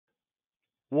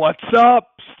What's up?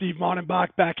 Steve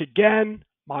Mannenbach back again.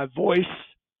 My voice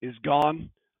is gone.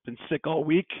 Been sick all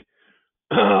week.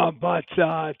 but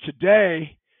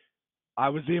today I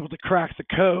was able to crack the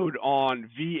code on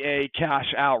VA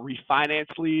cash out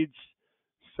refinance leads.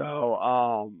 So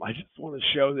I just want to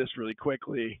show this really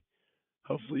quickly.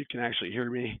 Hopefully you can actually hear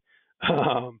me.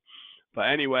 But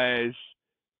anyways,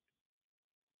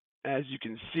 as you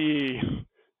can see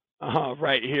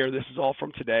right here, this is all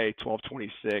from today,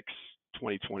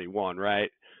 12/26/2021,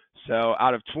 right? So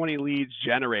out of 20 leads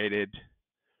generated,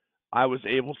 I was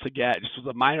able to get, just with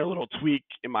a minor little tweak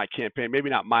in my campaign, maybe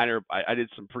not minor, I did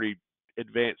some pretty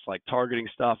advanced like targeting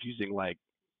stuff using like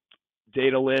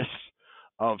data lists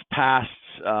of past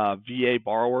VA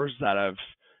borrowers that have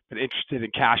been interested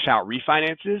in cash out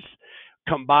refinances,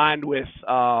 combined with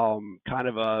some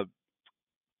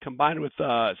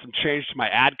change to my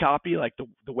ad copy, like the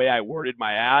way I worded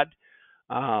my ad.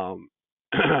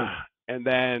 And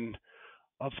then,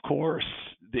 of course,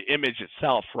 the image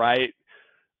itself, right?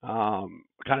 Kind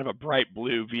of a bright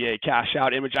blue VA cash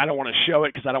out image. I don't want to show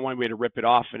it because I don't want anybody to rip it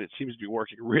off, and it seems to be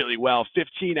working really well.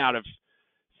 15 out of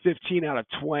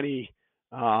 20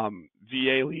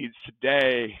 VA leads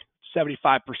today,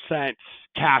 75%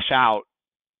 cash out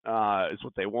is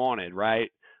what they wanted,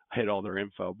 right? I hit all their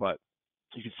info, but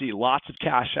you can see lots of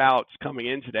cash outs coming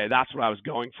in today. That's what I was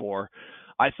going for.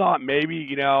 I thought maybe,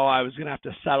 I was going to have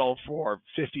to settle for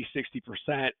 50,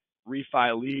 60%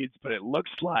 refi leads, but it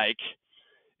looks like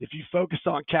if you focus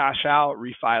on cash out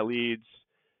refi leads,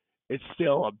 it's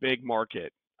still a big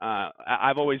market.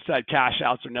 I've always said cash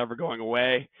outs are never going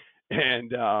away,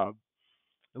 and it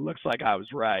looks like I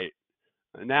was right.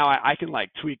 Now I can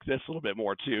like tweak this a little bit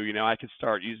more too. I can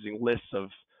start using lists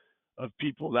of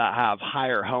people that have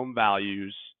higher home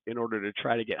values in order to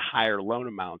try to get higher loan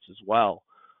amounts as well.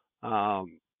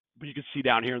 But you can see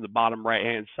down here in the bottom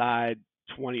right-hand side,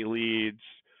 20 leads.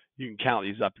 You can count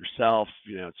these up yourself.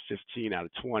 It's 15 out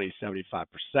of 20, 75%.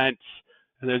 And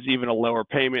there's even a lower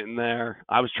payment in there.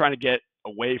 I was trying to get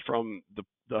away from the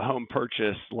home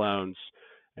purchase loans,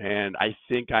 and I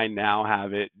think I now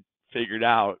have it figured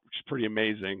out, which is pretty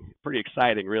amazing, pretty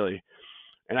exciting, really.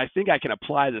 And I think I can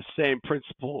apply the same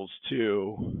principles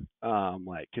to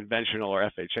like conventional or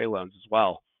FHA loans as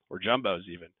well, or jumbos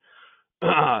even.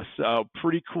 So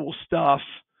pretty cool stuff.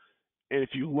 And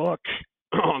if you look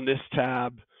on this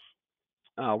tab,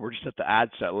 we're just at the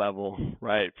ad set level,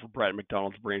 right? For Brett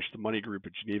McDonald's branch, the money group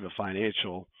at Geneva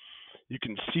Financial. You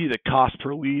can see the cost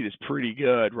per lead is pretty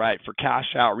good, right? For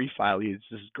cash out refi leads,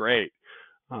 this is great.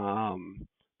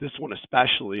 This one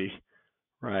especially,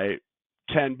 right?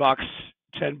 $10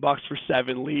 for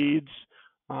 7 leads.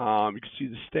 You can see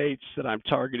the states that I'm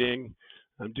targeting.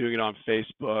 I'm doing it on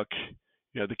Facebook.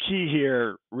 The key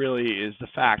here really is the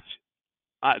fact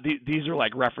these are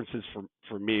like references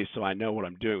for me, so I know what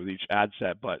I'm doing with each ad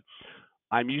set, but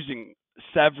I'm using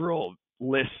several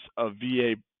lists of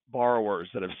VA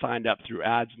borrowers that have signed up through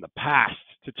ads in the past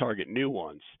to target new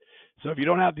ones. So if you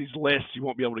don't have these lists, you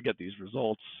won't be able to get these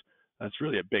results. That's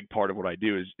really a big part of what I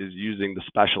do is using the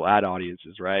special ad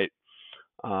audiences, right?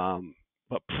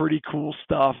 But pretty cool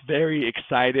stuff, very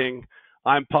exciting.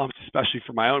 I'm pumped, especially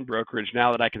for my own brokerage,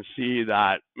 now that I can see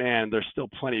that, man, there's still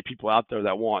plenty of people out there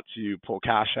that want to pull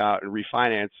cash out and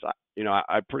refinance.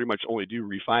 I pretty much only do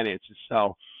refinances.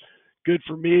 So good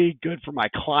for me, good for my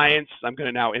clients. I'm going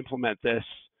to now implement this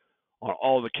on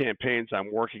all the campaigns I'm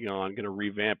working on. I'm going to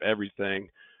revamp everything.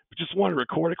 But just wanted to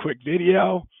record a quick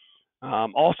video.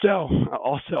 Also,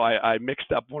 I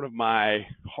mixed up one of my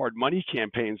hard money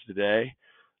campaigns today.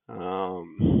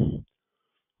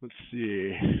 Let's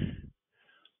see.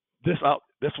 This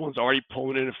one's already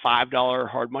pulling in a $5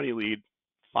 hard money lead,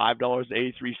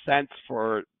 $5.83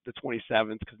 for the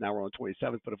 27th, because now we're on the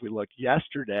 27th. But if we look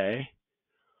yesterday,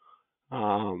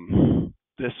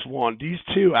 this one, these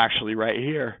two actually right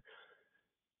here,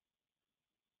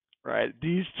 right?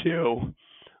 These two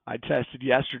I tested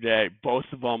yesterday, both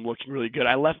of them looking really good.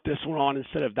 I left this one on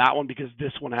instead of that one because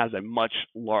this one has a much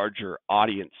larger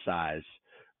audience size,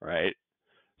 right?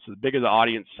 So the bigger the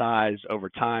audience size over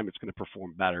time, it's going to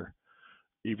perform better,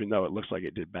 even though it looks like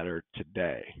it did better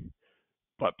today.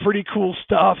 But pretty cool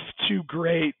stuff. 2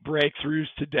 great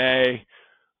breakthroughs today.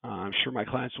 I'm sure my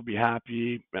clients will be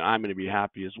happy, and I'm going to be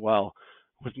happy as well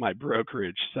with my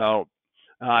brokerage. So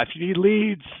if you need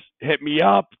leads, hit me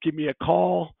up, give me a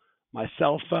call. My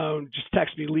cell phone, just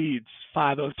text me leads,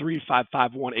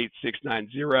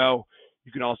 503-551-8690.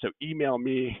 You can also email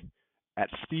me at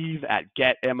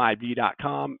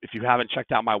steve@getmib.com. If you haven't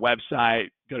checked out my website,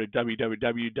 go to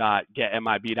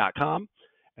www.getmib.com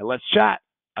and let's chat.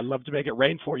 I'd love to make it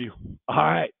rain for you. All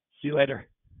right, see you later.